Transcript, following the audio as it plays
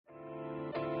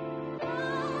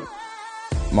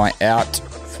my out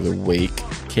for the week,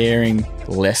 caring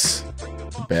less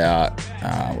about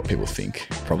what people think.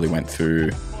 Probably went through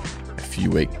a few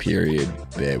week period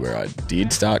there where I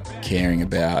did start caring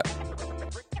about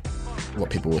what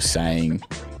people were saying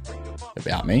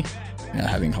about me.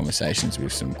 Having conversations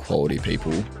with some quality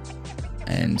people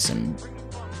and some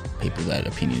people that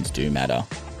opinions do matter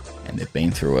and they've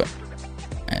been through it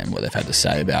and what they've had to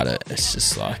say about it. It's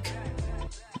just like,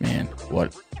 man,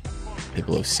 what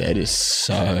people have said is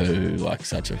so like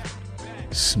such a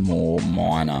small,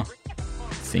 minor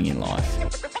thing in life.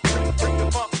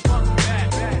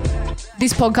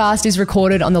 This podcast is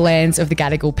recorded on the lands of the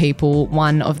Gadigal people,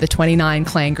 one of the 29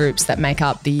 clan groups that make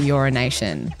up the Eora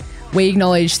Nation. We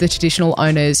acknowledge the traditional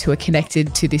owners who are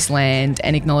connected to this land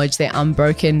and acknowledge their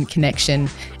unbroken connection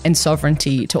and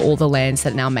sovereignty to all the lands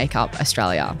that now make up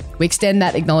Australia. We extend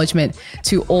that acknowledgement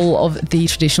to all of the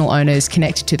traditional owners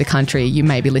connected to the country you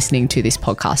may be listening to this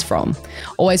podcast from.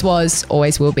 Always was,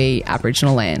 always will be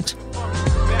Aboriginal land.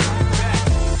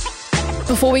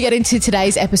 Before we get into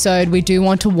today's episode, we do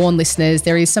want to warn listeners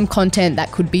there is some content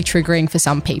that could be triggering for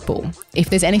some people. If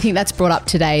there's anything that's brought up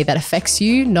today that affects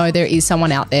you, know there is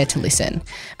someone out there to listen.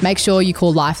 Make sure you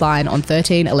call Lifeline on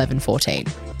 13 11 14.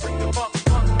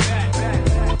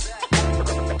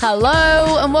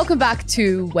 Hello and welcome back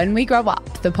to When We Grow Up,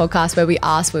 the podcast where we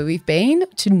ask where we've been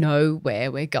to know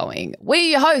where we're going.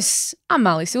 We're your hosts. I'm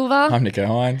Marley Silva. I'm Nico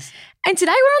Hines. And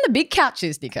today we're on the big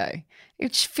couches, Nico.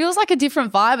 It feels like a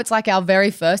different vibe. It's like our very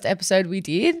first episode we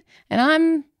did, and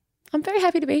I'm very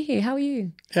happy to be here. How are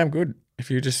you? Yeah, I'm good.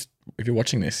 If you're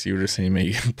watching this, you would have seen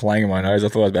me playing in my nose. I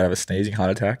thought I was about to have a sneezing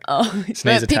heart attack. Oh,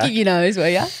 picking your nose, were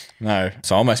you? No.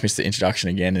 So I almost missed the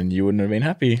introduction again, and you wouldn't have been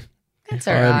happy. That's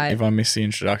all right. If I miss the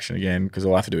introduction again, because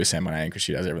all I have to do is say my name because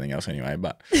she does everything else anyway.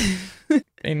 But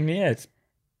and yeah, it's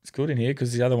good in here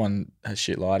because the other one has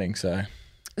shit lighting, so.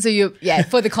 So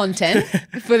for the content,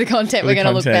 we're going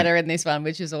to look better in this one,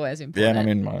 which is always important. Yeah, and I'm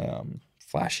in my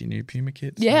flashy new Puma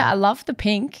kit. So. Yeah, I love the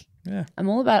pink. Yeah. I'm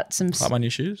all about some. Like my new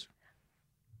shoes.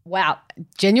 Wow.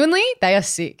 Genuinely, they are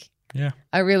sick. Yeah.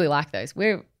 I really like those.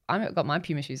 I've got my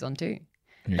Puma shoes on too.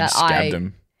 You stabbed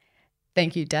them.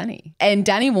 Thank you, Danny. And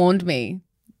Danny warned me,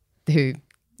 who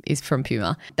is from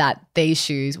Puma, that these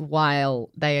shoes, while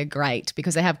they are great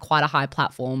because they have quite a high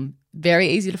platform, very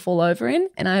easy to fall over in,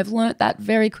 and I have learnt that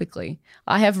very quickly.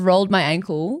 I have rolled my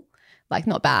ankle, like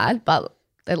not bad, but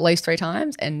at least 3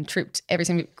 times and tripped every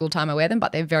single time I wear them,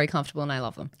 but they're very comfortable and I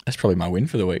love them. That's probably my win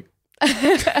for the week.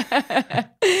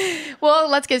 Well,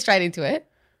 let's get straight into it.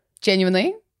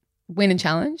 Genuinely, win and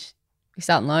challenge. You're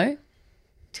starting low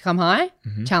to come high.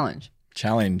 Mm-hmm.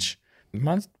 Challenge.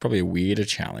 Mine's probably a weirder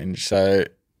challenge. So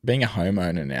being a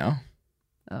homeowner now.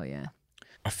 Oh, yeah.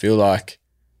 I feel like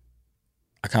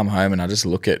I come home and I just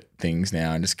look at things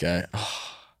now and just go,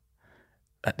 oh,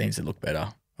 that needs to look better.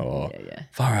 Or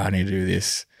far out, I need to do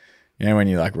this. You know, when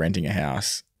you're like renting a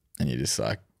house and you're just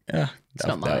like,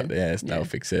 they'll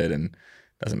fix it and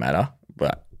it doesn't matter.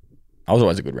 But I was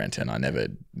always a good renter and I never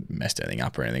messed anything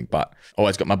up or anything, but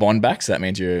always got my bond back. So that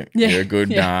means you're a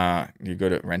good, you're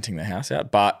good at renting the house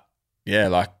out. But yeah,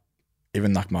 like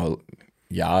even like my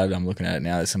yard, I'm looking at it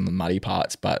now, there's some muddy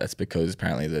parts, but that's because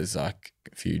apparently there's like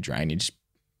a few drainage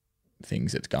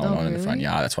things that's going on in the front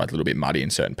yard. That's why it's a little bit muddy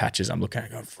in certain patches. I'm looking at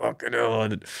it going, fucking hell,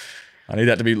 I need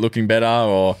that to be looking better.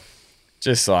 Or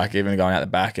just like even going out the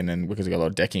back and then because we've got a lot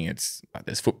of decking, it's like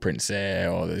there's footprints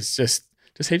there or there's just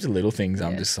heaps of little things.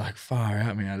 I'm just like, far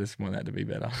out, man, I just want that to be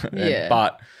better.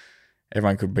 But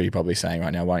everyone could be probably saying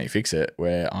right now, why don't you fix it?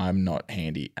 Where I'm not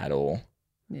handy at all.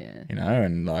 Yeah. You know,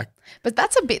 and like. But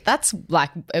that's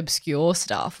like obscure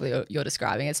stuff you're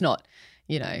describing. It's not,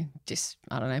 you know, just,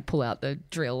 I don't know, pull out the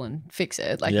drill and fix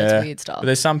it. Like that's weird stuff. But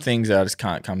there's some things that I just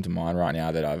can't come to mind right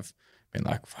now that I've been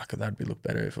like, fuck, that'd look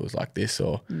better if it was like this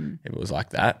or if it was like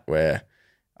that, where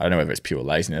I don't know whether it's pure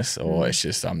laziness or it's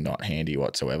just I'm not handy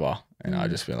whatsoever. And I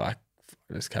just feel like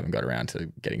I just haven't got around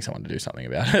to getting someone to do something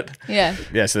about it. Yeah.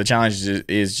 Yeah, so the challenge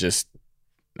is just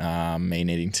me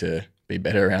needing to be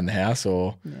better around the house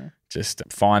or just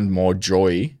find more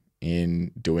joy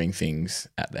in doing things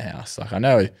at the house. Like I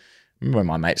remember when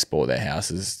my mates bought their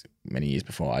houses many years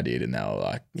before I did and they were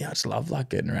like, yeah, I just love like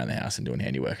getting around the house and doing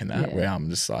handiwork and that, where I'm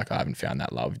just like, I haven't found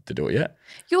that love to do it yet.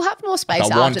 You'll have more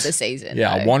space after the season.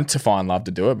 Yeah, though. I want to find love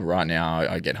to do it, but right now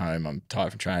I get home, I'm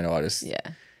tired from training, I just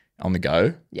on the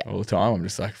go all the time. I'm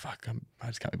just like, fuck, I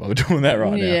just can't be bothered doing that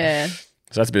right now. Yeah.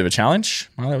 So that's a bit of a challenge.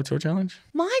 My level 2 challenge?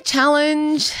 My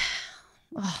challenge,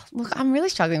 look, I'm really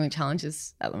struggling with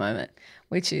challenges at the moment,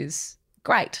 which is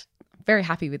great. Very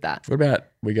happy with that. What about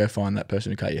we go find that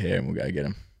person who cut your hair and we'll go get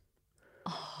them?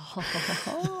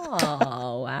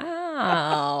 Oh, wow.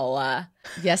 Wow.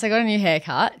 Yes, I got a new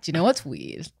haircut. Do you know what's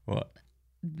weird? What?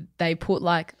 They put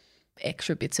like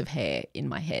extra bits of hair in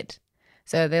my head.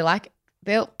 So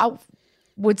I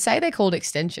would say they're called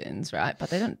extensions, right? But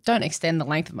they don't extend the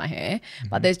length of my hair. Mm-hmm.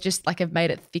 But there's just like I've made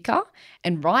it thicker.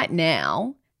 And right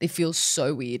now it feels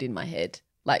so weird in my head.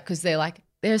 Like, because they're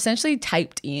essentially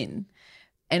taped in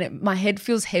and my head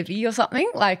feels heavy or something.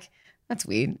 Like, that's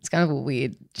weird. It's kind of a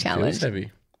weird challenge. It feels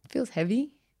heavy. It feels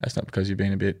heavy. That's not because you've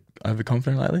been a bit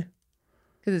overconfident lately?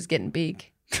 Because it's getting big.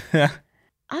 I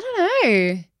don't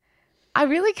know. I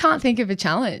really can't think of a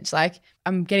challenge. Like,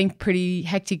 I'm getting pretty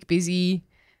hectic busy,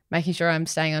 making sure I'm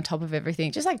staying on top of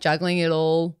everything, just like juggling it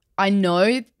all. I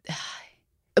know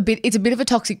it's a bit of a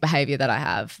toxic behavior that I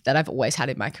have that I've always had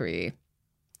in my career.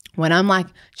 When I'm like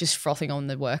just frothing on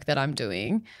the work that I'm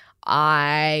doing,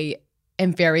 I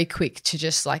am very quick to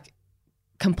just like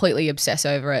completely obsess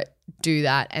over it, do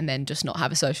that, and then just not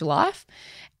have a social life.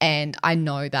 And I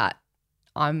know that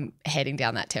I'm heading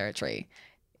down that territory.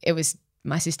 It was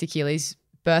my sister Keely's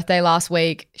birthday last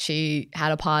week. She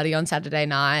had a party on Saturday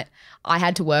night. I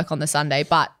had to work on the Sunday,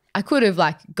 but I could have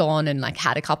like gone and like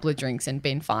had a couple of drinks and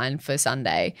been fine for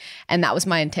Sunday. And that was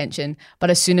my intention. But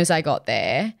as soon as I got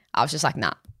there, I was just like,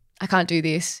 nah, I can't do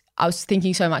this. I was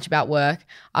thinking so much about work.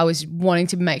 I was wanting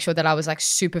to make sure that I was like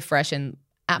super fresh and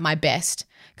at my best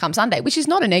come Sunday, which is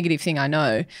not a negative thing, I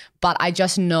know. But I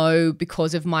just know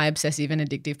because of my obsessive and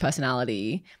addictive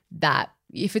personality that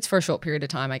if it's for a short period of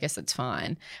time, I guess that's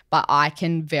fine. But I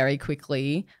can very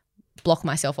quickly block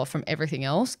myself off from everything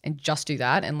else and just do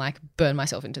that and like burn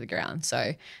myself into the ground.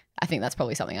 So I think that's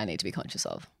probably something I need to be conscious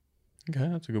of. Okay,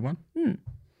 that's a good one.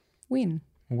 Win.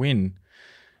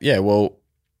 Yeah, well,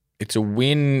 it's a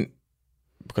win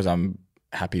because I'm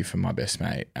happy for my best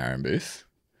mate, Aaron Booth.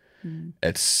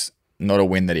 It's not a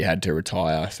win that he had to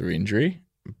retire through injury,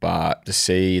 but to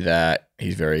see that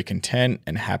he's very content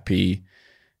and happy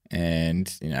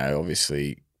and, you know,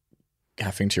 obviously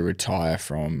having to retire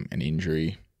from an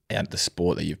injury at the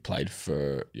sport that you've played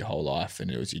for your whole life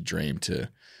and it was your dream to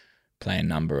play a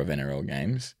number of NRL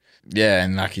games. Yeah,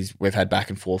 and like we've had back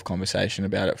and forth conversation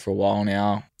about it for a while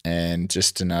now, and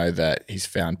just to know that he's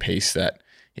found peace, that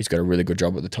he's got a really good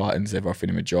job at the Titans. They've offered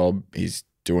him a job. He's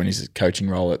doing his coaching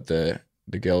role at the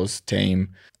girls team,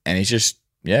 and he's just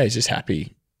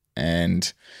happy.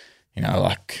 And, you know,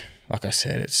 like I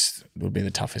said, it would be the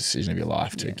toughest decision of your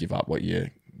life to give up what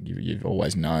you've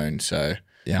always known. So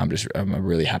yeah, I'm a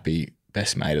really happy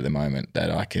best mate at the moment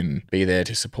that I can be there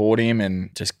to support him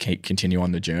and just continue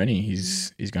on the journey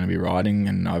he's going to be riding.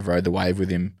 And I've rode the wave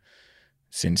with him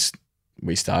since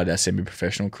we started our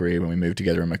semi-professional career when we moved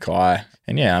together in Mackay.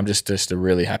 And yeah, I'm just a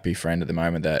really happy friend at the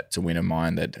moment. That's a win of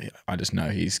mine, that I just know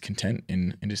he's content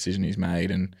in the decision he's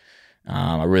made. And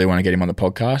I really want to get him on the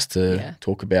podcast to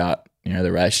talk about, you know,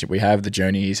 the relationship we have, the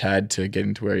journey he's had to get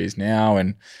into where he is now.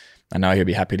 And I know he'll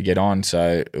be happy to get on.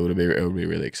 So it would be a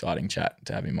really exciting chat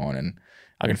to have him on. And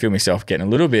I can feel myself getting a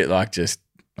little bit like just,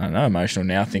 I don't know, emotional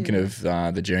now thinking of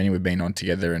the journey we've been on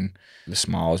together and the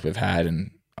smiles we've had.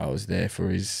 And I was there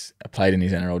for I played in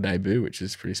his NRL debut, which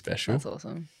is pretty special. That's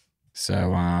awesome. So,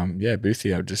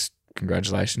 Boothie, just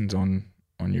congratulations on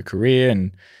your career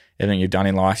and everything you've done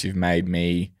in life. You've made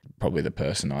me probably the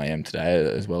person I am today,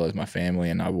 as well as my family,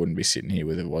 and I wouldn't be sitting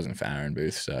here if it wasn't for Aaron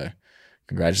Booth. So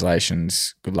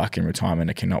congratulations. Good luck in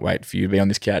retirement. I cannot wait for you to be on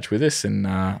this couch with us, and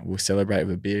we'll celebrate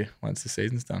with a beer once the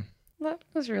season's done. That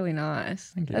was really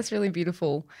nice. That's really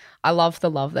beautiful. I love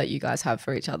the love that you guys have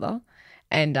for each other.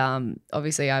 And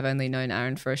obviously I've only known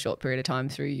Aaron for a short period of time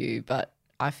through you, but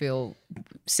I feel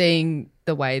seeing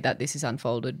the way that this has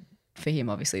unfolded for him,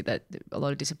 obviously that a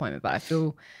lot of disappointment, but I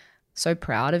feel so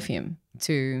proud of him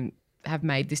to have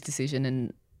made this decision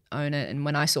and own it. And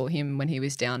when I saw him when he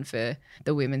was down for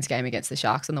the women's game against the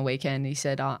Sharks on the weekend, he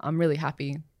said, I'm really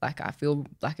happy. Like, I feel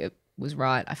like it was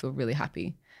right. I feel really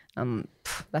happy.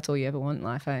 That's all you ever want in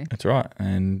life, eh? That's right.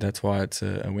 And that's why it's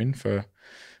a win for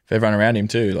everyone around him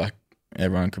too. Like,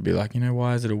 everyone could be like, you know,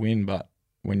 why is it a win? But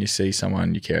when you see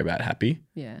someone you care about happy,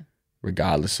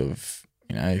 regardless of,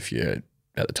 you know, if you're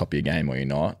at the top of your game or you're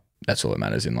not, that's all that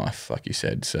matters in life, like you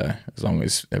said. So as long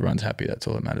as everyone's happy, that's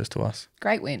all that matters to us.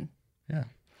 Great win. Yeah.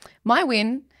 My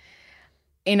win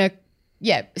in a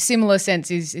similar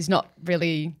sense is not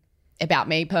really about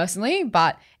me personally,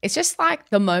 but it's just like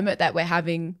the moment that we're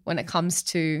having when it comes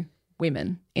to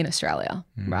women in Australia,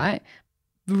 right?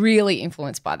 Really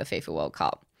influenced by the FIFA World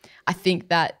Cup. I think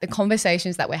that the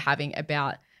conversations that we're having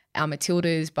about our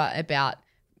Matildas, but about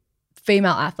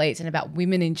female athletes and about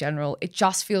women in general, it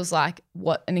just feels like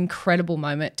what an incredible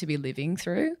moment to be living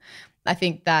through. I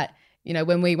think that, you know,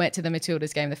 when we went to the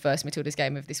Matildas game, the first Matildas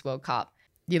game of this World Cup,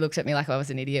 you looked at me like I was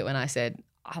an idiot when I said,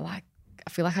 I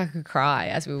feel like I could cry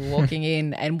as we were walking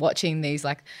in and watching these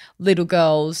like little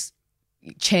girls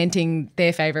chanting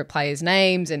their favorite players'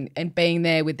 names and being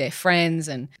there with their friends,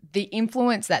 and the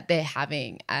influence that they're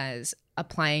having as a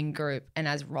playing group and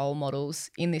as role models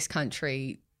in this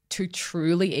country to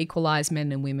truly equalize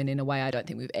men and women in a way I don't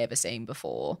think we've ever seen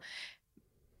before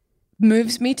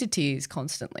moves me to tears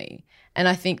constantly. And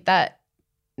I think that,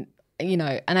 you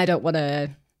know, and I don't want to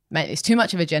make this too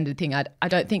much of a gendered thing. I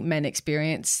don't think men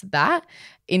experience that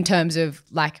in terms of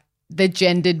like the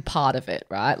gendered part of it,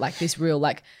 right? Like this real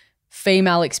like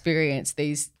female experience,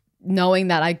 these knowing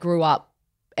that I grew up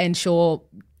and sure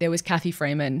there was Kathy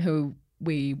Freeman who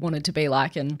we wanted to be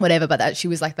like and whatever, but that she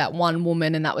was like that one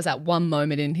woman and that was that one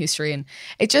moment in history. And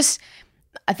it just,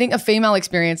 I think a female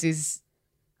experience is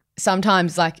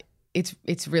sometimes like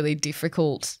it's really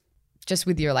difficult just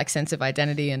with your like sense of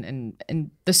identity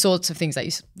and the sorts of things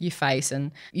that you face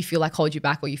and you feel like hold you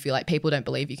back, or you feel like people don't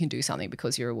believe you can do something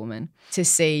because you're a woman. To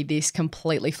see this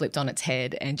completely flipped on its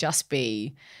head and just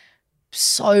be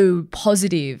so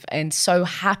positive and so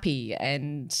happy,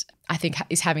 and I think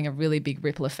is having a really big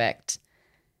ripple effect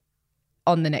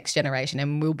on the next generation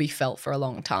and will be felt for a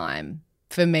long time.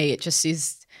 For me, it just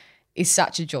is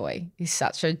such a joy. It's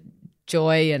such a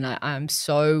joy, and I'm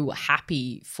so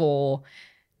happy for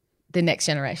the next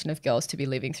generation of girls to be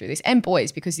living through this, and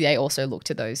boys, because they also look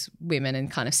to those women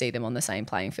and kind of see them on the same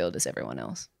playing field as everyone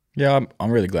else. Yeah,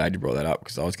 I'm really glad you brought that up,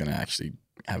 because I was going to actually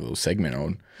have a little segment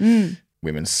on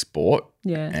women's sport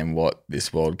and what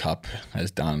this World Cup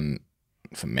has done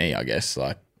for me, I guess.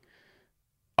 Like,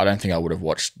 I don't think I would have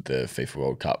watched the FIFA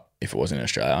World Cup if it wasn't in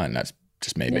Australia, and that's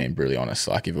just me being brutally honest.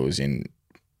 Like, if it was in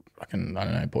fucking, I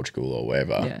don't know, Portugal or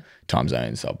wherever time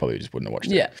zones, I probably just wouldn't have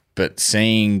watched it. But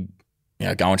seeing, you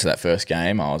know, going to that first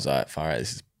game, I was like, far out,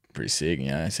 this is pretty sick. You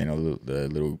know, seeing all the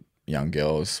little young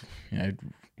girls, you know,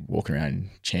 walking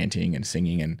around chanting and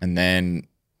singing, and then,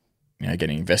 you know,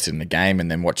 getting invested in the game,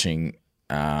 and then watching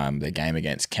their game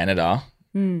against Canada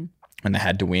when they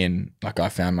had to win. Like, I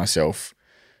found myself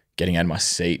getting out of my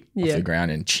seat off the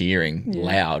ground and cheering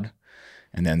loud.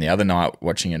 And then the other night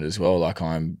watching it as well, like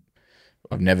I've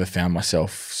never found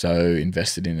myself so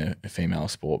invested in a female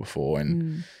sport before.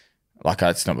 And like,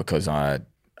 it's not because I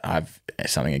have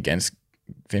something against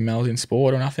females in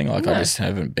sport or nothing. Like, I just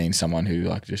haven't been someone who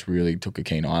like just really took a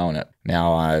keen eye on it.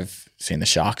 Now I've seen the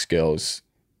Sharks girls,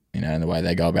 you know, and the way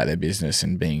they go about their business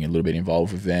and being a little bit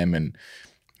involved with them, and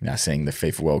now seeing the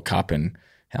FIFA World Cup and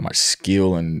how much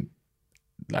skill and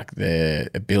like their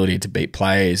ability to beat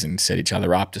players and set each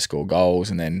other up to score goals,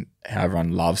 and then how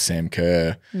everyone loves Sam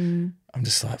Kerr. I'm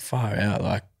just like, far out.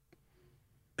 Like,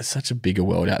 it's such a bigger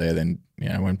world out there than, you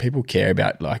know, when people care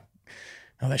about like,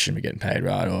 oh, they shouldn't be getting paid,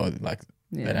 right? Or like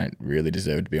they don't really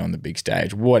deserve to be on the big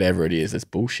stage. Whatever it is, that's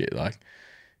bullshit. Like,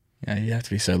 you know, you have to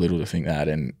be so little to think that.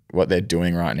 And what they're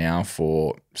doing right now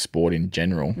for sport in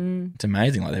general, it's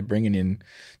amazing. Like, they're bringing in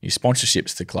new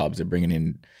sponsorships to clubs. They're bringing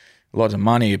in lots of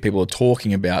money. People are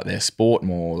talking about their sport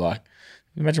more. Like,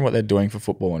 imagine what they're doing for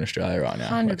football in Australia right now,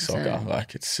 100%. like soccer.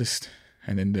 Like, it's just,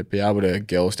 and then to be able to,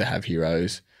 girls to have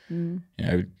heroes. You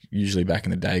know, usually back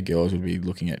in the day, girls would be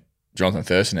looking at Jonathan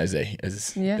Thurston as the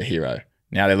hero.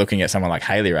 Now they're looking at someone like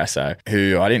Hayley Raso,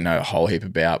 who I didn't know a whole heap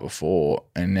about before,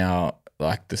 and now,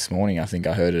 like this morning, I think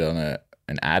I heard it on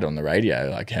an ad on the radio,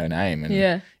 like her name.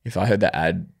 And if I heard that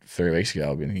ad 3 weeks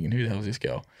ago, I'd been thinking, who the hell is this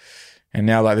girl? And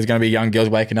now, like, there's going to be young girls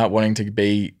waking up wanting to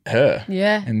be her.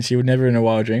 Yeah. And she would never in a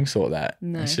wild dream thought that.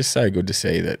 No. It's just so good to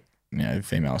see that, you know,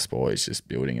 female sport is just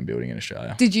building and building in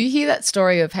Australia. Did you hear that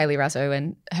story of Hayley Raso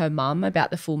and her mum about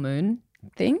the full moon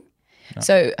thing? No.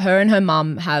 So her and her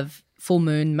mum have full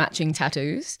moon matching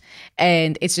tattoos,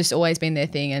 and it's just always been their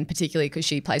thing, and particularly because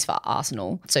she plays for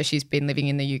Arsenal. So she's been living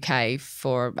in the UK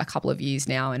for a couple of years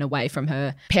now and away from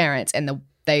her parents, and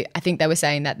I think they were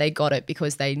saying that they got it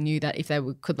because they knew that if they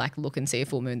could like look and see a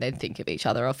full moon, they'd think of each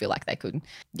other or feel like they could,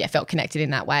 felt connected in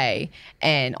that way.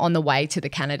 And on the way to the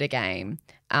Canada game,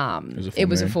 it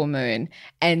was a full moon.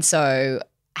 And so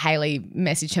Hayley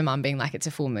messaged her mum being like, it's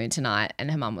a full moon tonight.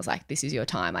 And her mum was like, this is your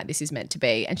time. Like, this is meant to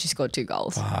be. And she scored 2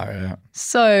 goals. Wow.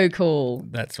 So cool.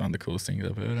 That's one of the coolest things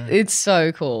I've heard. It's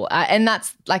so cool. And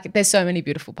that's like, there's so many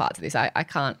beautiful parts of this. I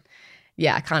can't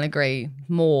agree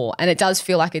more. And it does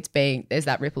feel like there's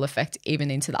that ripple effect even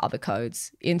into the other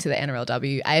codes, into the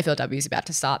NRLW. AFLW is about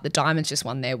to start. The Diamonds just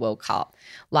won their World Cup.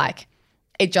 Like,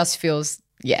 it just feels,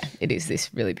 it is this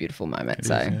really beautiful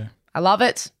moment. I love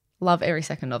it. Love every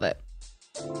second of it.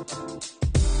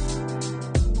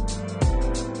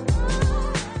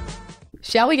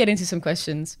 Shall we get into some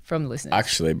questions from listeners?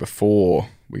 Actually, before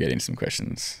we get into some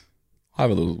questions, I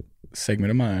have a little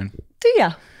segment of my own. Do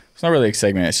ya? It's not really a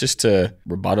segment. It's just a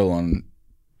rebuttal on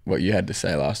what you had to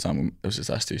say last time. It was just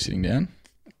us two sitting down.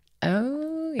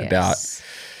 Oh, yes. About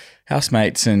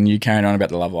housemates and you carrying on about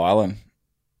the Love Island.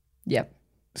 Yep.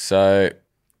 So,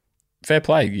 fair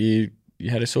play. You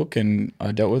had a sook and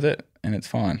I dealt with it and it's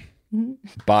fine. Mm-hmm.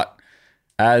 But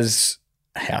as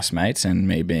housemates and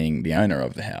me being the owner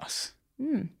of the house,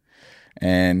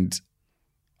 and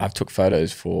I've took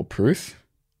photos for proof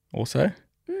also.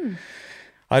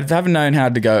 I haven't known how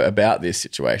to go about this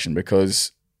situation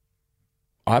because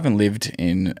I haven't lived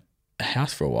in a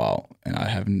house for a while and I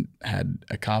haven't had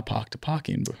a car park to park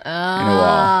in a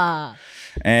while.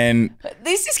 And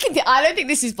this is, I don't think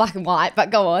this is black and white, but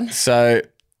go on. So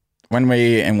when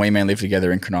we and Wee Man lived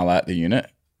together in Cronulla at the unit,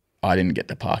 I didn't get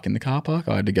to park in the car park.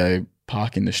 I had to go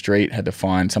park in the street, had to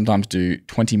sometimes do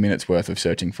 20 minutes worth of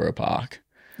searching for a park.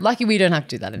 Lucky we don't have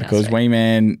to do that in because Wee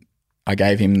Man, I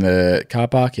gave him the car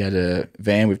park. He had a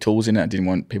van with tools in it. I didn't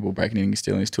want people breaking in and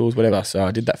stealing his tools, whatever. So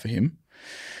I did that for him.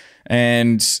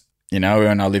 And, you know,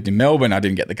 when I lived in Melbourne, I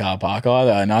didn't get the car park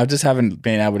either. And I just haven't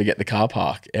been able to get the car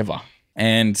park ever.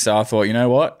 And so I thought, you know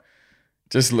what?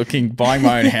 Just buying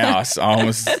my own house,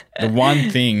 the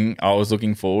one thing I was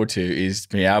looking forward to is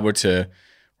to be able to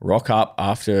rock up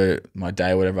after my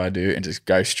day, whatever I do, and just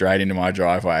go straight into my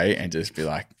driveway and just be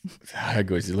like, how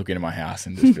good is it? Look into my house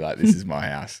and just be like, this is my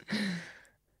house.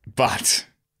 But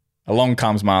along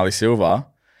comes Marley Silver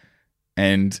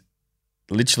and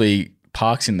literally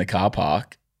parks in the car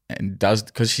park and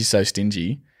because she's so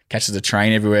stingy, catches a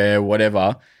train everywhere,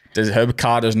 whatever. Her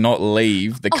car does not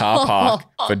leave the car park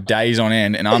for days on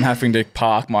end, and I'm having to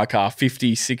park my car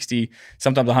 50, 60,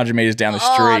 sometimes 100 metres down the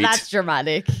street. Oh, that's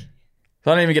dramatic.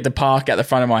 So I don't even get to park at the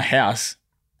front of my house.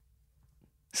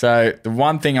 So the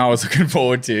one thing I was looking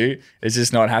forward to is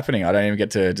just not happening. I don't even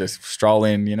get to just stroll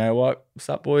in, you know what? What's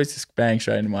up, boys? Just bang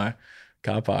straight into my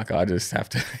car park. I just have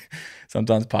to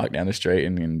sometimes park down the street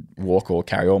and walk or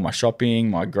carry all my shopping,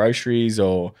 my groceries,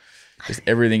 or just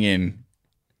everything in.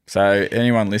 So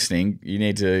anyone listening, you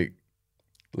need to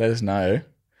let us know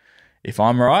if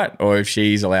I'm right or if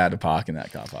she's allowed to park in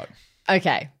that car park.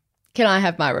 Okay. Can I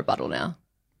have my rebuttal now?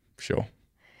 Sure.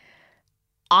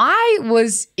 I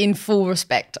was in full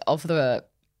respect of the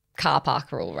car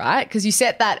park rule, right? Because you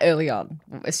set that early on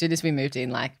as soon as we moved in,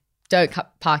 like, don't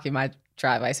park in my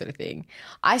driveway sort of thing.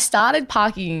 I started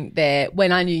parking there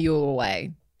when I knew you were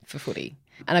away for footy.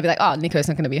 And I'd be like, oh, Nico's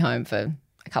not going to be home for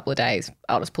a couple of days.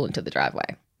 I'll just pull into the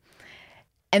driveway.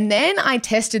 And then I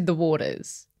tested the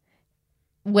waters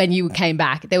when you came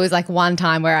back. There was like one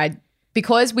time where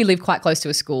because we live quite close to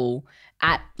a school,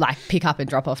 at like pick up and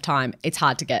drop off time, it's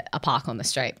hard to get a park on the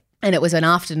street. And it was an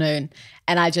afternoon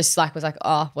and I just was like,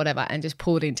 oh, whatever, and just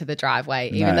pulled into the driveway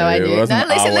even though I knew. Listen.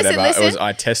 It was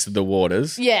I tested the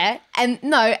waters. Yeah. And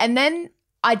then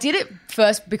I did it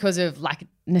first because of like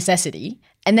necessity,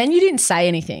 and then you didn't say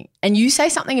anything and you say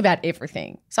something about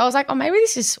everything. So I was like, oh, maybe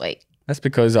this is sweet. That's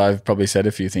because I've probably said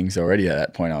a few things already at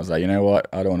that point. I was like, you know what?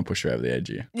 I don't want to push her over the edge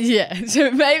here. Yeah. So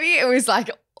maybe it was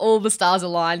like all the stars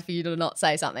aligned for you to not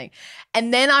say something.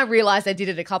 And then I realized I did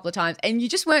it a couple of times and you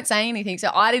just weren't saying anything. So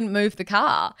I didn't move the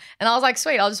car. And I was like,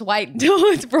 sweet, I'll just wait until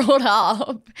it's brought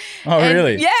up. Oh, and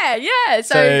really? Yeah.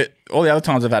 So all the other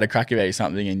times I've had a crack about you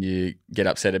something and you get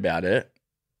upset about it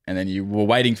and then you were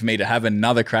waiting for me to have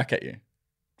another crack at you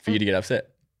for you to get upset.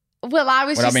 Well, I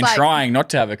was I've been trying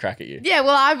not to have a crack at you. Yeah,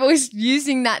 well, I was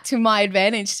using that to my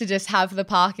advantage to just have the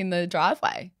park in the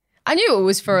driveway. I knew it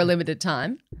was for a limited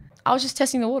time. I was just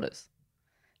testing the waters.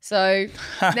 So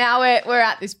now we're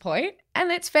at this point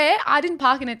and it's fair. I didn't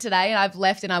park in it today and I've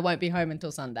left and I won't be home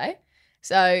until Sunday.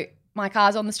 So my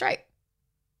car's on the street.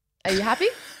 Are you happy?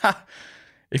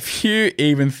 If you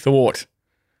even thought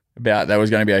about that was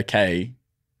going to be okay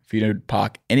for you to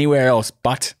park anywhere else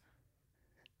but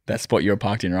that spot you're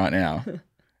parked in right now,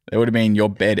 there would have been your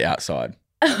bed outside.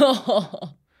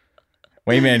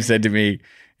 Wee Man said to me,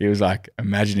 he was like,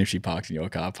 imagine if she parked in your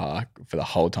car park for the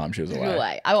whole time she was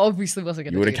away. I obviously wasn't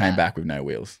going to do that. You would have came back with no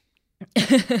wheels.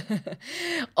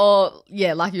 Or,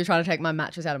 yeah, like you were trying to take my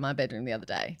mattress out of my bedroom the other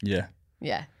day. Yeah.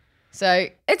 Yeah. So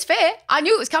it's fair. I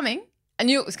knew it was coming.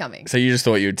 So you just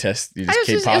thought you would test, you just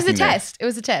keep parking there? It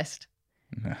was a test.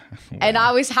 Wow. And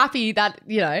I was happy that,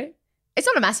 it's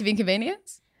not a massive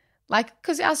inconvenience. Like,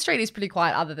 because our street is pretty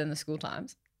quiet other than the school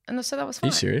times. And so that was fine.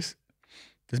 Are you serious?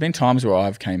 There's been times where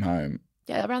I've came home.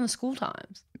 Yeah, around the school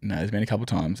times. No, there's been a couple of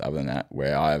times other than that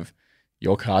where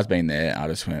your car's been there. I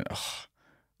just went,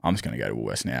 I'm just going to go to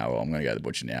Woolworths now, or I'm going to go to the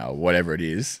butcher now, or whatever it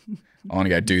is. I want to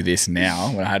go do this now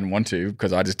when I hadn't want to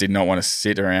because I just did not want to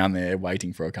sit around there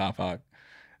waiting for a car park.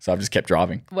 So I've just kept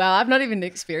driving. Well, I've not even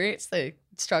experienced the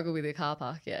struggle with the car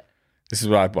park yet. This is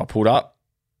what I pulled up.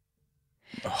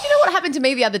 Do you know what happened to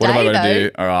me the other day, What am I going though? to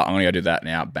do? All right, I'm going to go do that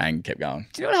now. Bang, kept going.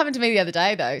 Do you know what happened to me the other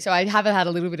day, though? So I haven't had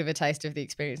a little bit of a taste of the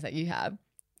experience that you have.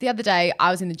 The other day,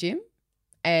 I was in the gym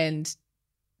and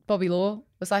Bobby Law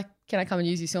was like, can I come and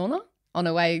use your sauna? On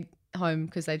her way home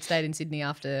because they'd stayed in Sydney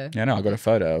after. Yeah, no, I got a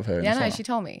photo of her. in Yeah, the no, sauna. she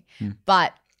told me.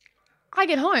 But I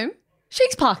get home,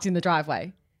 she's parked in the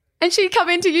driveway and she'd come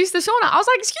in to use the sauna. I was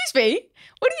like, excuse me,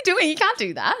 what are you doing? You can't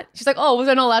do that. She's like, oh, was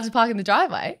I not allowed to park in the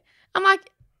driveway? I'm like,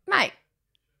 mate.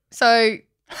 So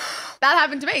that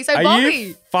happened to me. So Are Bobby.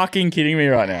 you fucking kidding me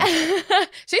right now?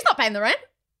 She's not paying the rent.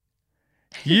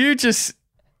 You just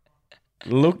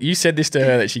look. You said this to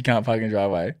her that she can't park in the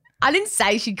driveway. I didn't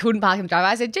say she couldn't park in the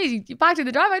driveway. I said, geez, you parked in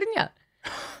the driveway, didn't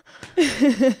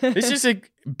you? This just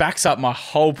backs up my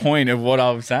whole point of what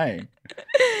I'm saying.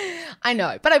 I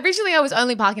know. But originally I was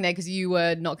only parking there because you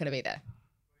were not going to be there.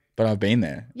 But I've been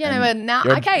there. Yeah, no, but now,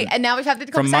 okay. And now we've had the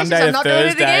From conversation, Monday so I'm to not doing it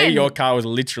Thursday, again. your car was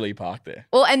literally parked there.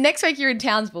 Well, and next week you're in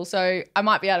Townsville, so I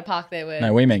might be able to park there. Where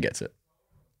No, Wee Man gets it.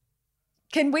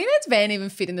 Can Wee Man's van even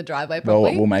fit in the driveway Well,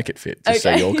 properly? we'll make it fit just so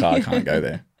Okay. your car can't go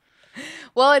there.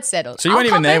 Well, it's settled. So you weren't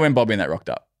even there when Bobby and that rocked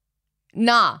up.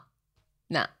 Nah.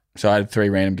 So I had 3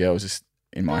 random girls just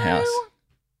in my house.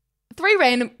 3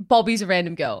 random, Bobby's a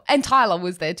random girl. And Tyler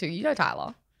was there too. You know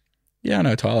Tyler. Yeah, I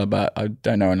know Tyler, but I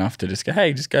don't know enough to just go,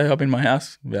 hey, just go hop in my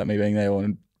house without me being there or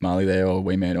Marley there or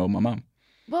Wee Man or my mum.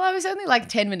 Well, I was only like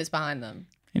 10 minutes behind them.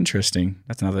 Interesting.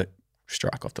 That's another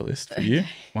strike off the list for you.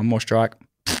 One more strike.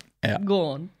 Out.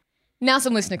 Gone. Now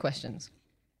some listener questions.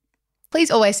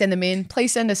 Please always send them in.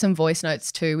 Please send us some voice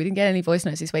notes too. We didn't get any voice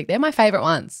notes this week. They're my favourite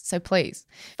ones, so please.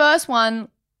 First one,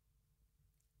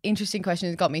 interesting question,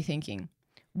 has got me thinking.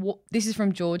 This is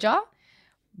from Georgia.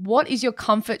 What is your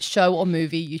comfort show or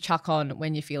movie you chuck on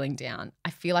when you're feeling down? I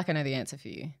feel like I know the answer for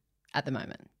you at the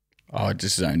moment. Oh, I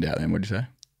just zoned out then. What did you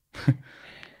say?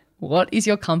 What is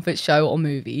your comfort show or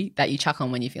movie that you chuck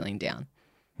on when you're feeling down?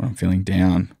 When I'm feeling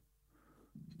down.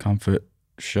 Comfort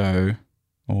show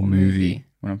or movie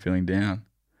when I'm feeling down.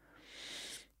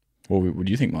 What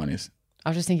do you think mine is? I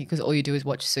was just thinking because all you do is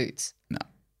watch Suits. No,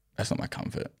 that's not my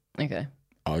comfort. Okay.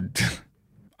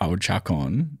 I would chuck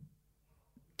on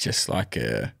just like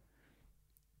a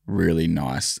really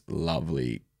nice,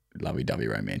 lovey-dovey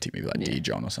romantic movie like Dear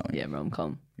John or something. Yeah,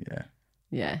 rom-com. Yeah.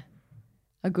 Yeah.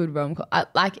 A good rom-com.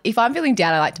 Like if I'm feeling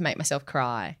down, I like to make myself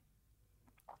cry,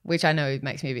 which I know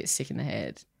makes me a bit sick in the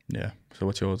head. Yeah. So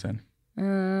what's yours then? I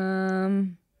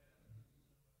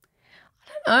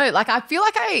don't know. Like I feel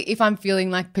like if I'm feeling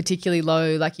like particularly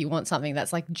low, like you want something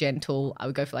that's like gentle, I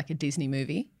would go for like a Disney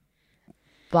movie.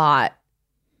 But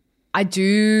I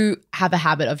do have a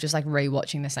habit of just like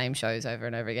rewatching the same shows over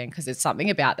and over again because there's something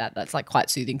about that that's like quite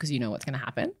soothing because you know what's going to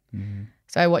happen. Mm-hmm.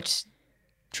 So I watch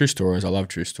true stories. I love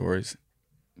true stories.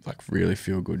 Like really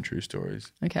feel good true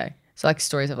stories. Okay. So like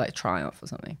stories of like triumph or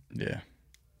something. Yeah.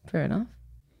 Fair enough.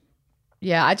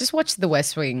 Yeah, I just watched The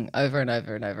West Wing over and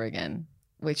over and over again,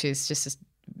 which is just a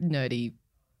nerdy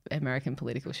American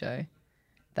political show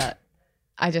that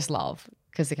I just love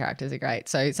because the characters are great.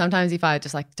 So sometimes if I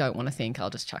just like don't want to think, I'll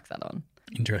just chuck that on.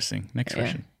 Interesting. Next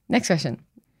question. Next question.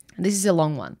 This is a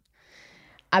long one.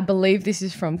 I believe this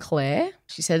is from Claire.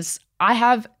 She says, I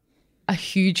have a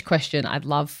huge question I'd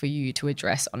love for you to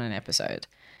address on an episode.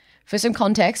 For some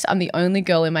context, I'm the only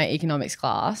girl in my economics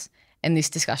class and this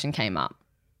discussion came up.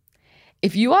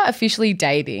 If you are officially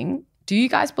dating, do you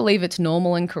guys believe it's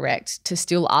normal and correct to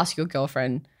still ask your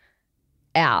girlfriend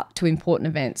out to important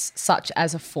events such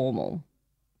as a formal?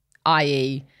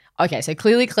 I.e., okay, so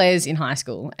clearly Claire's in high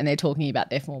school and they're talking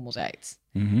about their formal dates.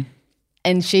 Mm-hmm.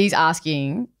 And she's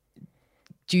asking,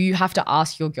 do you have to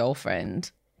ask your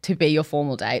girlfriend to be your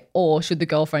formal date or should the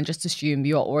girlfriend just assume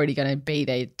you're already going to be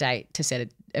their date to set an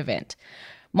event?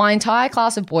 My entire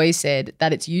class of boys said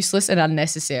that it's useless and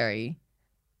unnecessary.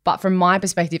 But from my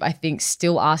perspective, I think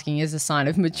still asking is a sign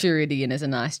of maturity and is a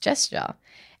nice gesture.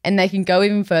 And they can go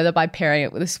even further by pairing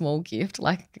it with a small gift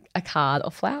like a card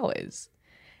or flowers.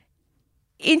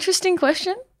 Interesting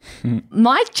question.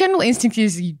 My general instinct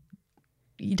is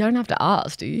you don't have to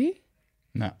ask, do you?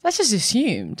 No. That's just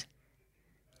assumed.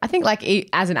 I think like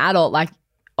as an adult, like,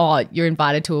 oh, you're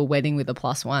invited to a wedding with a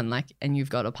 +1, like, and you've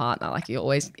got a partner. Like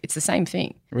it's the same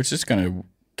thing. It's just going to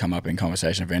come up in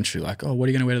conversation eventually like, oh, what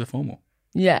are you going to wear to the formal?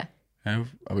 Yeah. Are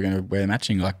we going to wear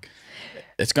matching? Like,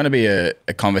 it's going to be a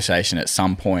conversation at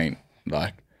some point.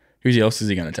 Like, who else is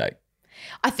he going to take?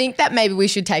 I think that maybe we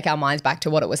should take our minds back to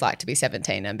what it was like to be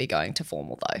 17 and be going to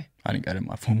formal though. I didn't go to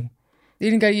my formal. You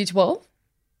didn't go to year 12?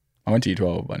 I went to year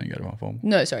 12, but I didn't go to my formal.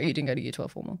 No, sorry, you didn't go to year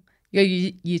 12 formal. You go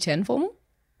to year 10 formal?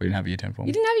 We didn't have a year 10 formal.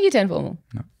 You didn't have a year 10 formal?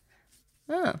 No.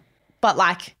 Oh. But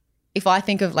like if I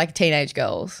think of like teenage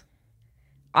girls,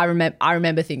 I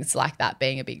remember things like that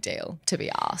being a big deal to be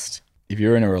asked. If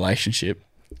you're in a relationship,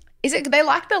 is it they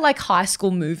like the like high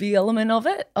school movie element of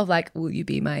it? Of like, will you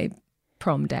be my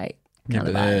prom date? Yeah,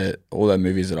 but all the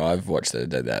movies that I've watched that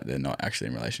do that, they're not actually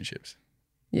in relationships.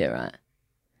 Yeah, right.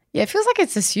 Yeah, it feels like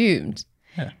it's assumed.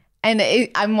 Yeah. And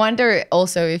I wonder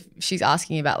also if she's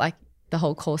asking about like the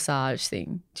whole corsage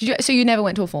thing. So you never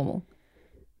went to a formal?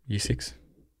 Year 6.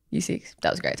 Year 6?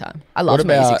 That was a great time. I loved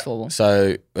my Year 6 formal.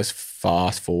 So let's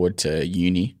fast forward to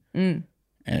uni and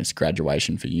it's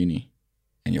graduation for uni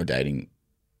and you're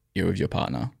with your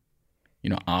partner.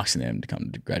 You're not asking them to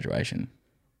come to graduation.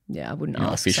 Yeah, I wouldn't You're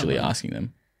not ask officially someone. asking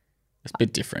them. It's a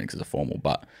bit different because it's formal,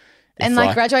 but... And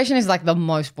like graduation is like the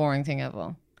most boring thing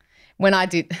ever. When I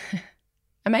did...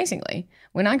 Amazingly,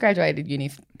 when I graduated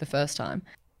uni the first time...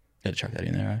 You had to chuck that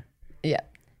in there, right? Yeah.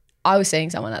 I was seeing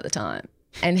someone at the time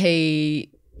and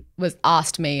he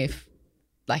asked me if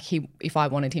I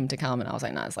wanted him to come and I was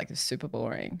like, no, it's like it's super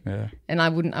boring. Yeah. And I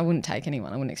wouldn't take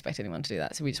anyone. I wouldn't expect anyone to do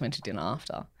that. So we just went to dinner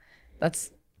after.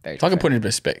 That's very If I can put it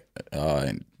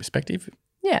in perspective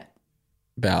yeah.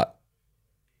 about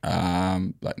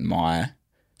like my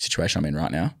situation I'm in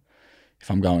right now. If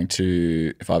I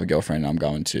have a girlfriend, I'm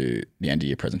going to the end of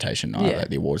year presentation night, like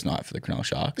the awards night for the Cronulla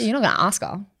Sharks. Yeah, you're not going to ask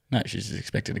her. No, she's just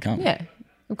expected to come. Yeah,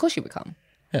 of course you would come.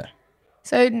 Yeah.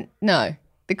 So no,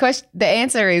 the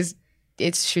answer is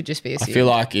it should just be assumed. I feel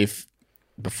like if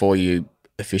before you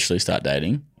officially start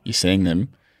dating, you're seeing them,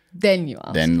 then you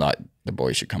ask. then like the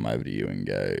boy should come over to you and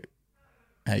go,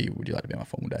 hey, would you like to be on my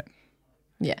formal date?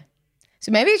 Yeah.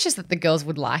 So maybe it's just that the girls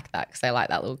would like that because they like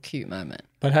that little cute moment.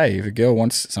 But hey, if a girl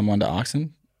wants someone to ask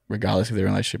them, regardless of their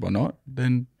relationship or not,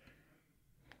 then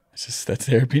that's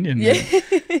their opinion. Yeah.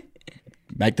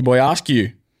 Make the boy ask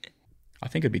you. I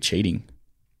think it'd be cheating.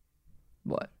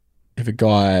 What? If a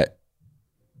guy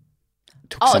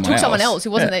took someone else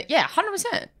who wasn't there. Yeah,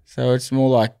 100%. So it's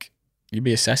more like you'd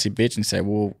be a sassy bitch and say,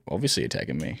 well, obviously you're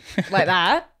taking me. Like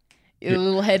that? Your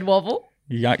little head wobble?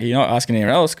 You're not asking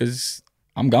anyone else because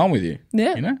I'm going with you.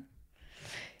 Yeah. You know?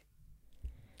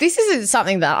 This is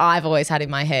something that I've always had in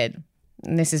my head.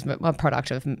 And this is a product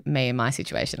of me and my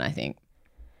situation, I think.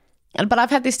 But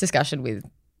I've had this discussion with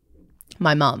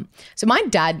my mum. So my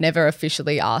dad never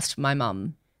officially asked my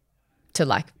mum to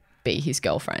like be his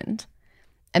girlfriend.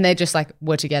 And they just like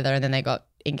were together and then they got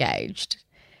engaged.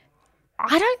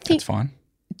 I don't think... That's fine.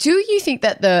 Do you think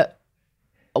that the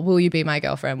will you be my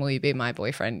girlfriend, will you be my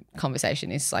boyfriend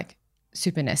conversation is like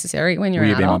super necessary when you're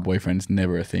Will an you be my adult? boyfriend's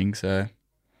never a thing, so...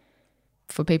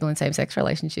 For people in same-sex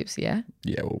relationships, yeah?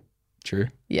 Yeah, well, true.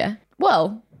 Yeah.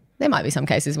 Well, there might be some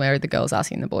cases where the girl's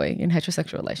asking the boy in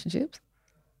heterosexual relationships.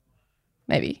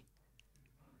 Maybe.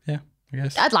 Yeah, I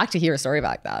guess. I'd like to hear a story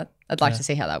about that. I'd like to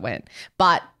see how that went.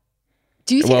 But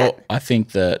do you think Well, I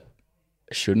think that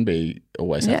it shouldn't be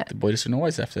always Yeah. the boy doesn't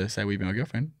always have to say, will you be my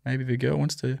girlfriend? Maybe the girl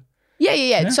wants to...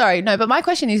 Yeah. Sorry, no, but my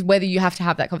question is whether you have to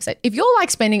have that conversation. If you're like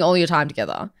spending all your time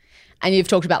together and you've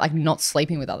talked about like not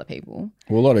sleeping with other people.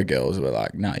 Well, a lot of girls were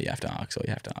like, no, you have to ask or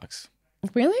you have to ask.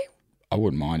 Really? I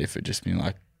wouldn't mind if it just been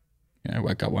like,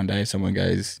 wake up one day and someone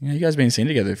goes, you guys been seen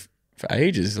together for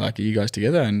ages. Like, are you guys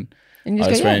together? And And you I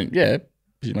just just go, went, yeah,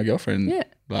 she's my girlfriend. Yeah.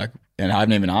 Like, and I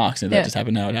haven't even asked. And if Yeah. that just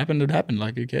happened how it happened, it happened.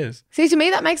 Like, who cares? See, to me,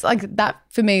 that makes like that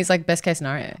for me is like best case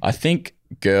scenario. I think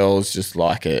girls just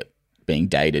like it being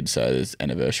dated, so there's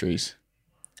anniversaries.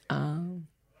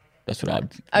 That's what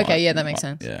I'd... Okay, yeah, that makes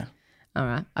sense. Yeah. All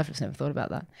right. I've just never thought about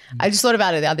that. I just thought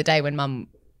about it the other day when Mum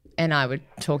and I were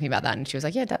talking about that and she was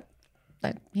like, yeah, that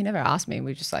he never asked me.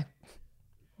 We just like,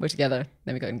 we're together.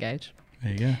 Then we got engaged.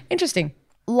 There you go. Interesting.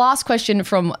 Last question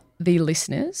from the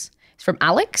listeners. It's from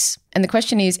Alex. And the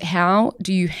question is, how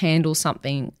do you handle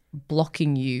something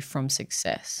blocking you from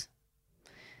success?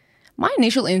 My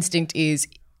initial instinct is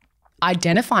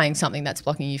identifying something that's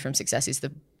blocking you from success is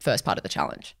the first part of the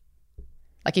challenge.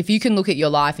 Like if you can look at your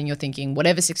life and you're thinking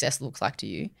whatever success looks like to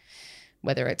you,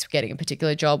 whether it's getting a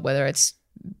particular job, whether it's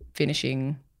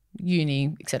finishing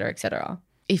uni, et cetera,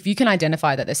 if you can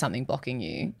identify that there's something blocking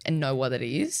you and know what it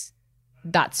is,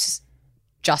 that's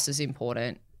just as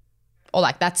important, or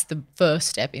like that's the first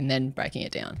step in then breaking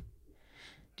it down.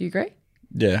 Do you agree?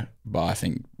 Yeah, but I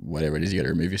think whatever it is, you got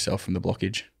to remove yourself from the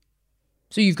blockage.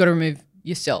 So you've got to remove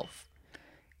yourself.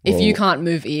 If you can't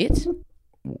move it.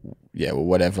 Yeah, well,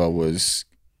 whatever was,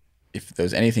 if there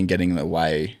was anything getting in the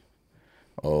way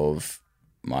of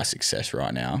my success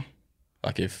right now,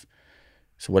 like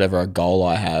so whatever a goal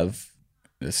I have,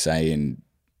 let's say in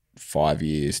 5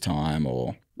 years' time,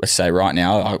 or let's say right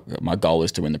now, my goal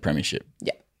is to win the premiership.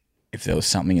 Yeah. If there was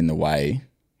something in the way,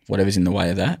 whatever's in the way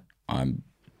of that,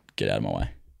 get out of my way.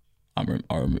 I'll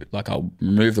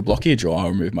remove the blockage, or I'll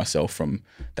remove myself from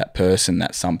that person,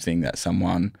 that something, that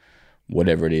someone,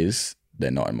 whatever it is. They're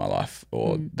not in my life,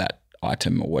 or that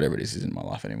item or whatever it is isn't in my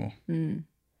life anymore.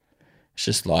 It's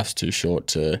just life's too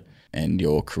short and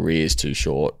your career is too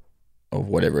short of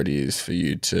whatever it is for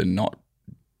you to not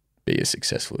be as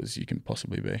successful as you can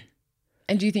possibly be.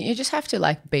 And do you think you just have to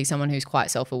like be someone who's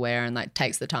quite self-aware and like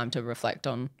takes the time to reflect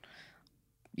on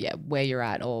where you're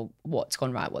at or what's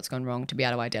gone right, what's gone wrong, to be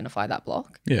able to identify that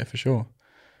block? Yeah, for sure.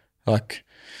 Like,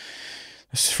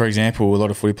 for example, a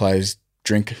lot of footy players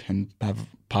drink and have a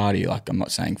party. Like, I'm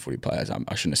not saying footy players. I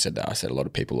shouldn't have said that. I said a lot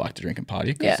of people like to drink and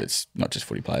party because it's not just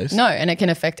footy players. No, and it can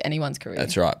affect anyone's career.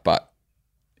 That's right. But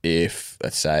if,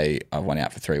 let's say, I've went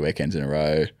out for 3 weekends in a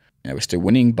row, we're still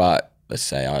winning, but let's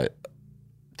say I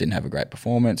didn't have a great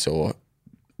performance, or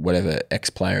whatever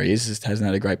X player hasn't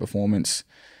had a great performance,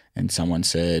 and someone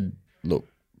said, look,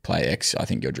 play X, I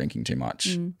think you're drinking too much,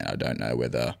 and I don't know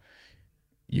whether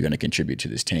you're going to contribute to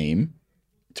this team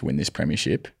to win this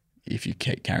premiership if you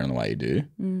keep carrying on the way you do.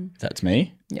 If that's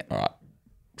me, all right,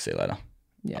 see you later.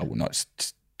 I will not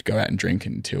go out and drink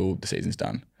until the season's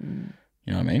done.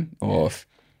 You know what I mean? Or if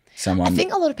someone... I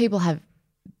think a lot of people have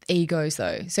egos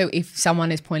though. So if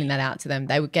someone is pointing that out to them,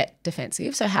 they would get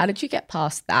defensive. So how did you get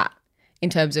past that in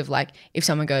terms of like, if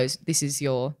someone goes, this is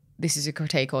a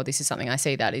critique, or this is something I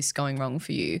see that is going wrong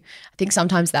for you? I think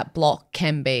sometimes that block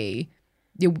can be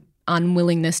your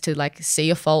unwillingness to like see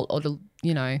a fault, or to,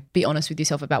 be honest with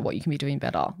yourself about what you can be doing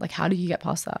better. Like, how do you get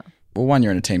past that? Well, one,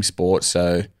 you're in a team sport.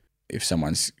 So if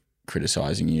someone's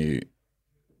criticizing you,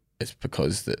 it's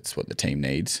because that's what the team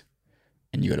needs.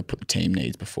 And you got to put the team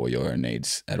needs before your own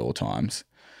needs at all times.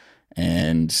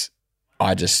 And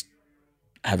I just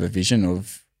have a vision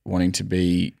of wanting to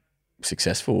be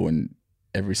successful in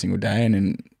every single day, and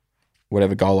in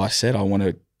whatever goal I set, I want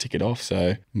to tick it off.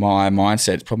 So my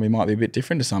mindset probably might be a bit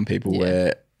different to some people,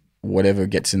 where whatever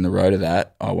gets in the road of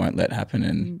that, I won't let happen.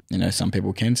 And some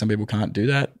people can, some people can't do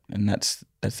that, and that's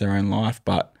their own life.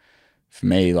 But for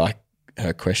me, like,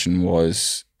 her question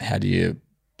was, how do you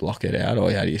block it out,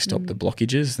 or how do you stop the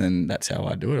blockages? Then that's how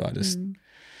I do it. I just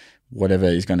whatever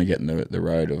is going to get in the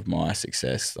road of my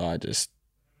success, I just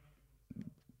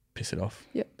piss it off.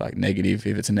 Like, negative,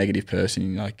 if it's a negative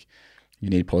person, like,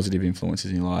 you need positive influences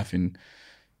in your life. And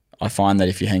I find that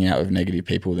if you hang out with negative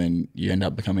people, then you end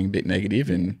up becoming a bit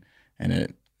negative, and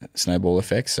it snowball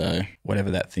effect. So whatever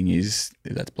that thing is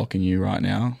that's blocking you right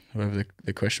now, whoever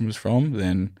the question was from,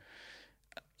 then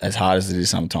as hard as it is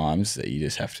sometimes, that you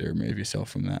just have to remove yourself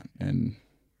from that and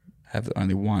have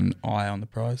only one eye on the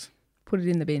prize. Put it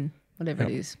in the bin, whatever it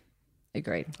is.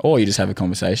 Agreed. Or you just have a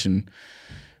conversation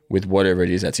with whatever it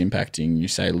is that's impacting. You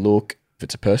say, look, if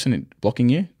it's a person blocking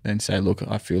you, then say, look,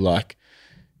 I feel like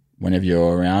whenever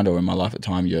you're around, or in my life at the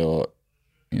time, you're,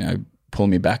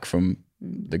 pulling me back from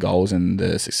the goals and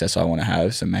the success I want to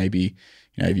have. So maybe,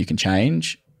 if you can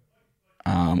change,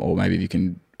 or maybe if you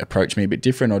can approach me a bit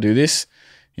different or do this,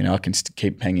 I can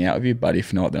keep hanging out with you. But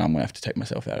if not, then I'm going to have to take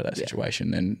myself out of that situation.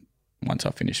 Then once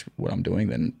I finish what I'm doing,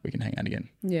 then we can hang out again.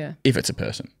 Yeah. If it's a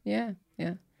person. Yeah,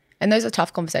 yeah. And those are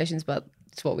tough conversations, but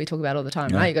it's what we talk about all the time,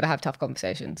 right? You've got to have tough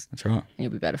conversations. That's right. And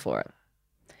you'll be better for it.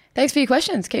 Thanks for your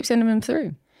questions. Keep sending them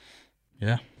through.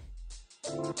 Yeah.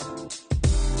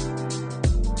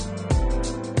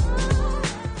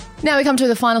 Now we come to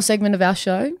the final segment of our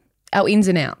show, our ins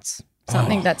and outs.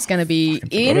 Something that's going to be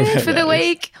in for the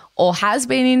week, or has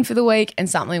been in for the week, and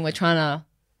something we're trying to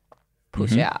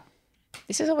push out.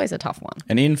 This is always a tough one.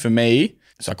 And in for me,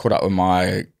 so I caught up with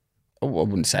my, I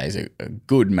wouldn't say he's a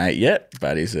good mate yet,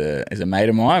 but he's a mate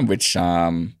of mine, which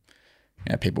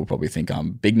people probably think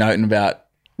I'm big noting about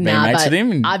being mates with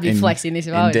him. I'd be flexing this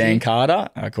if I was Dan Carter.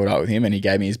 I caught up with him and he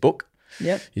gave me his book.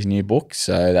 Yep. His new book.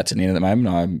 So that's an in at the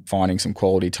moment. I'm finding some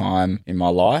quality time in my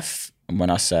life. And when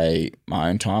I say my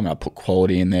own time, I put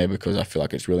quality in there because I feel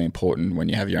like it's really important. When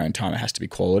you have your own time, it has to be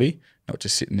quality, not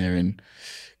just sitting there and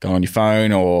going on your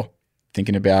phone or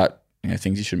thinking about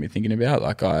things you shouldn't be thinking about.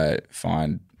 Like, I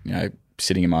find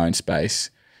sitting in my own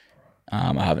space,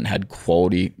 I haven't had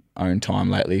quality own time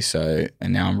lately. So,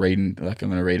 and now I'm reading, like, I'm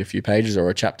going to read a few pages or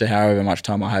a chapter, however much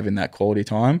time I have in that quality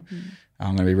time.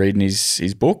 I'm going to be reading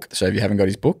his book. So if you haven't got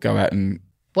his book, go out and...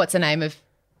 What's the name of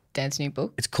Dan's new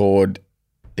book? It's called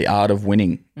The Art of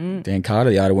Winning. Dan Carter,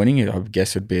 The Art of Winning. I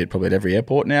guess it'd be probably at every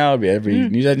airport now. It'd be every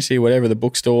news agency, whatever, the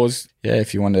bookstores. Yeah,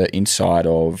 if you want an insight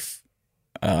of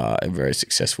a very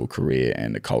successful career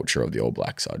and the culture of the All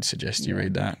Blacks, I'd suggest you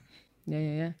read that.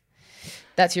 Yeah.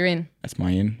 That's your in. That's my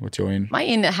in. What's your in? My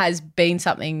in has been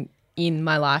something in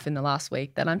my life in the last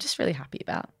week that I'm just really happy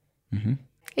about.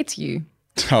 It's you.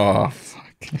 Oh,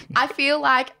 I feel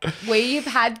like we've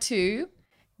had to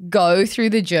go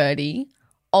through the journey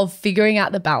of figuring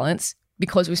out the balance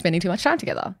because we're spending too much time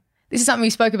together. This is something we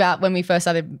spoke about when we first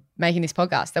started making this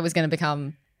podcast that was going to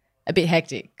become a bit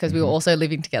hectic because we were also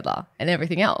living together and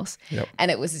everything else. Yep.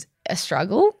 And it was a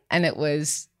struggle and it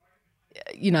was,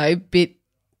 a bit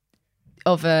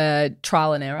of a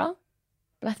trial and error.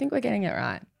 But I think we're getting it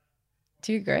right.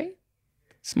 Do you agree?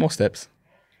 Small steps.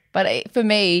 But for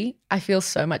me, I feel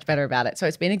so much better about it. So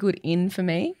it's been a good in for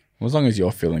me. Well, as long as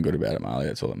you're feeling good about it, Marley,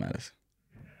 that's all that matters.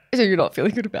 So you're not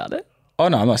feeling good about it? Oh,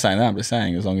 no, I'm not saying that. I'm just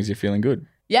saying as long as you're feeling good.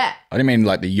 Yeah. I didn't mean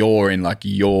like the you're in like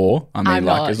your. I mean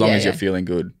as long as you're yeah. feeling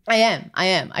good. I am.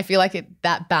 I feel like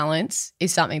that balance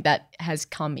is something that has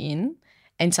come in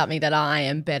and something that I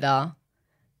am better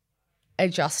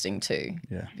adjusting to.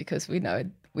 Yeah. Because we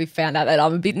found out that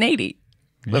I'm a bit needy.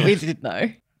 But we didn't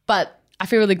know. But I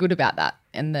feel really good about that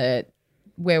and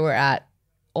where we're at.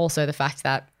 Also the fact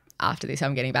that after this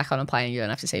I'm getting back on a plane and you don't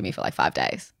have to see me for like 5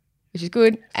 days, which is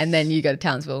good. And then you go to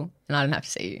Townsville and I don't have to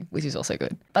see you, which is also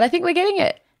good. But I think we're getting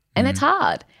it and it's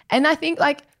hard. And I think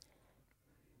like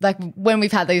when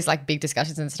we've had these like big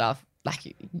discussions and stuff,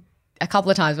 like a couple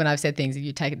of times when I've said things and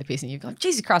you've taken the piss and you've gone,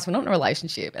 Jesus Christ, we're not in a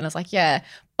relationship. And I was like, yeah,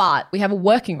 but we have a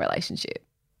working relationship.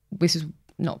 This is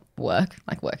not work.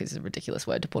 Like work is a ridiculous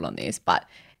word to put on this, but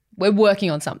we're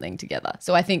working on something together.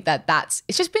 So I think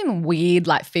it's just been weird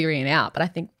like figuring it out, but I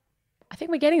think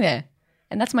we're getting there.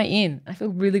 And that's my in. I feel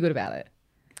really good about it.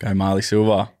 Go Marley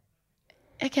Silver.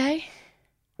 Okay.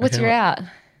 What's your out?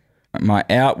 My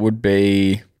out would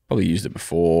be, probably used it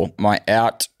before, my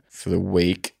out for the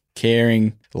week,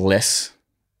 caring less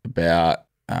about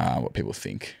what people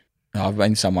think. I've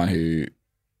been someone who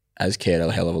has cared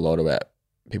a hell of a lot about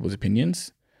people's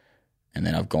opinions, and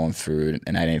then I've gone through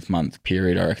an 18-month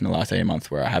period, I reckon the last 18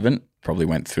 months where I haven't. Probably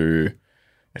went through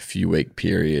a few-week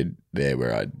period there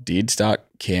where I did start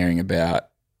caring about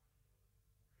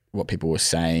what people were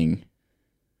saying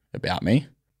about me,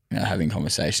 having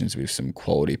conversations with some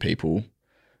quality people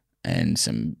and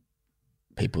some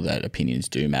people that opinions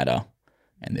do matter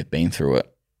and they've been through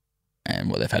it and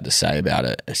what they've had to say about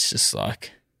it. It's just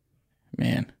like,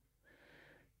 man,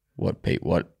 what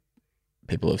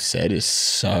people have said is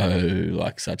so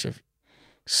like such a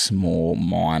small,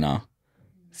 minor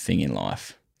thing in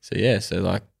life. So yeah,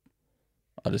 like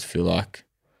I just feel like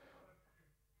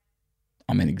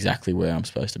I'm in exactly where I'm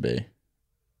supposed to be,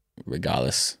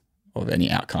 regardless of any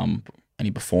outcome,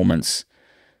 any performance,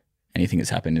 anything that's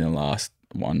happened in the last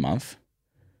 1 month.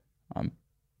 I'm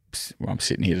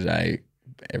sitting here today,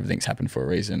 everything's happened for a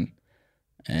reason,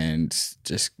 and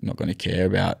just not going to care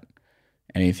about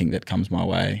anything that comes my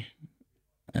way,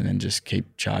 and then just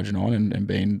keep charging on and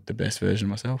being the best version of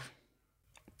myself.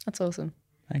 That's awesome.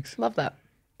 Thanks. Love that.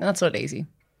 And that's not easy.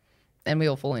 And we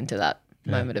all fall into that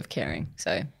moment of caring.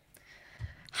 So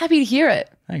happy to hear it.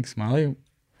 Thanks, Marley.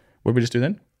 What did we just do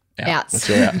then? Outs. What's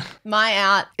your out? My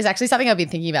out is actually something I've been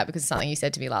thinking about because it's something you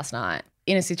said to me last night.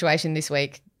 In a situation this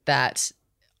week that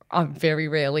I'm very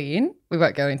rarely in. We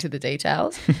won't go into the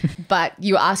details. But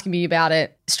you were asking me about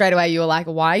it. Straight away you were like,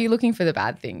 why are you looking for the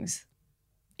bad things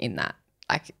in that?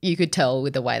 Like you could tell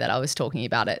with the way that I was talking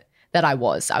about it that I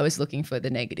was looking for the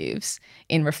negatives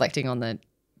in reflecting on the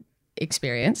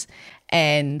experience.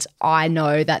 And I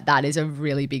know that is a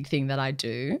really big thing that I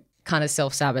do, kind of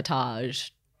self-sabotage.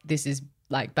 This is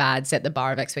like bad, set the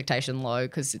bar of expectation low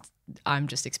because I'm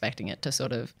just expecting it to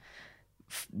sort of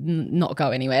not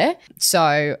go anywhere.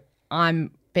 So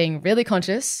I'm being really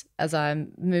conscious as I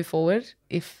move forward,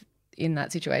 if in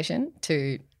that situation,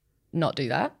 to not do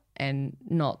that and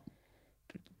not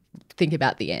think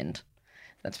about the end.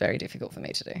 That's very difficult for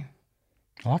me to do.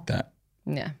 I like that.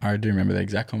 Yeah. I do remember the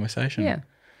exact conversation. Yeah.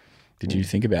 Did you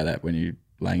think about that when you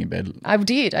laying in bed? I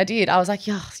did. I was like,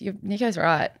 yeah, Nico's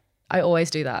right. I always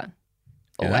do that.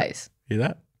 Always. Hear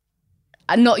that?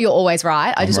 Not you're always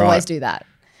right. I just right. always do that.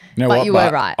 You know but what? you were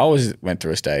right. I always went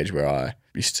through a stage where I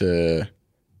used to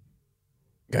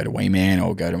go to Wee Man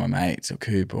or go to my mates or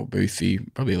Coop or Boothie,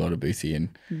 probably a lot of Boothie,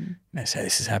 and they say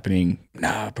this is happening. No,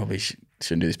 I probably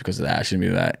shouldn't do this because of that. I shouldn't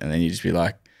do that. And then you just be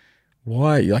like,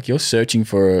 why? You're searching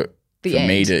for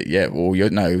me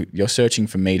to, you're searching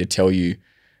for me to tell you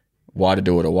why to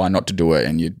do it or why not to do it,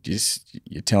 and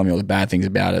you're telling me all the bad things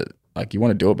about it. Like you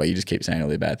want to do it, but you just keep saying all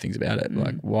the bad things about it.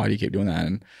 Like, why do you keep doing that?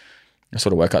 And I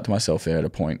sort of woke up to myself there at a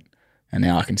point, and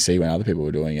now I can see when other people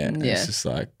were doing it. And it's just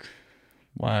like,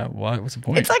 why? What's the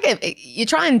point? It's like you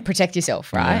try and protect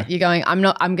yourself, right? Yeah. You're going, I'm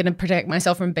going to protect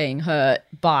myself from being hurt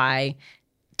by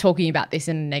talking about this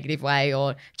in a negative way,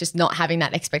 or just not having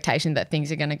that expectation that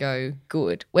things are going to go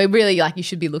good. Where really, like, you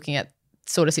should be looking at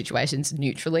sort of situations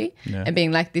neutrally and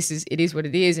being like, it is what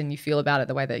it is, and you feel about it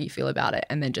the way that you feel about it,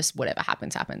 and then just whatever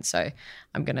happens. So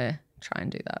I'm going to try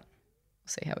and do that. We'll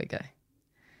see how we go.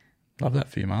 Love that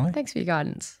for you, Marley. Thanks for your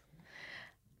guidance.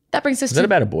 That brings us Is that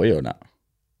about a boy or not?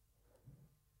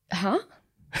 Huh?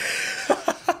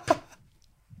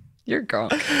 You're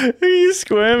gone. Are you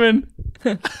squirming?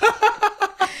 I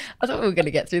thought we were going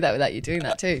to get through that without you doing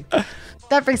that too.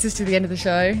 That brings us to the end of the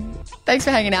show. Thanks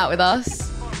for hanging out with us.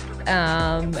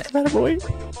 About a boy.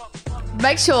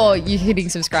 Make sure you're hitting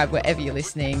subscribe wherever you're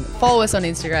listening. Follow us on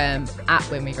Instagram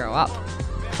 @When We Grow Up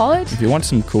Pod. If you want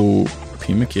some cool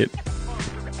Puma kit,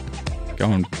 go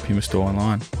on Puma store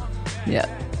online. Yeah.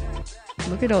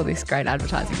 Look at all this great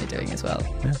advertising you're doing as well.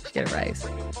 Yeah. Should get a raise.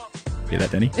 Hear that,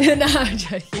 Denny? No, I'm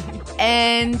joking.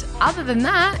 And other than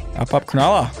that, Up,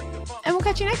 cronulla. and we'll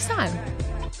catch you next time.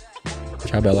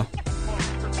 Ciao, Bella.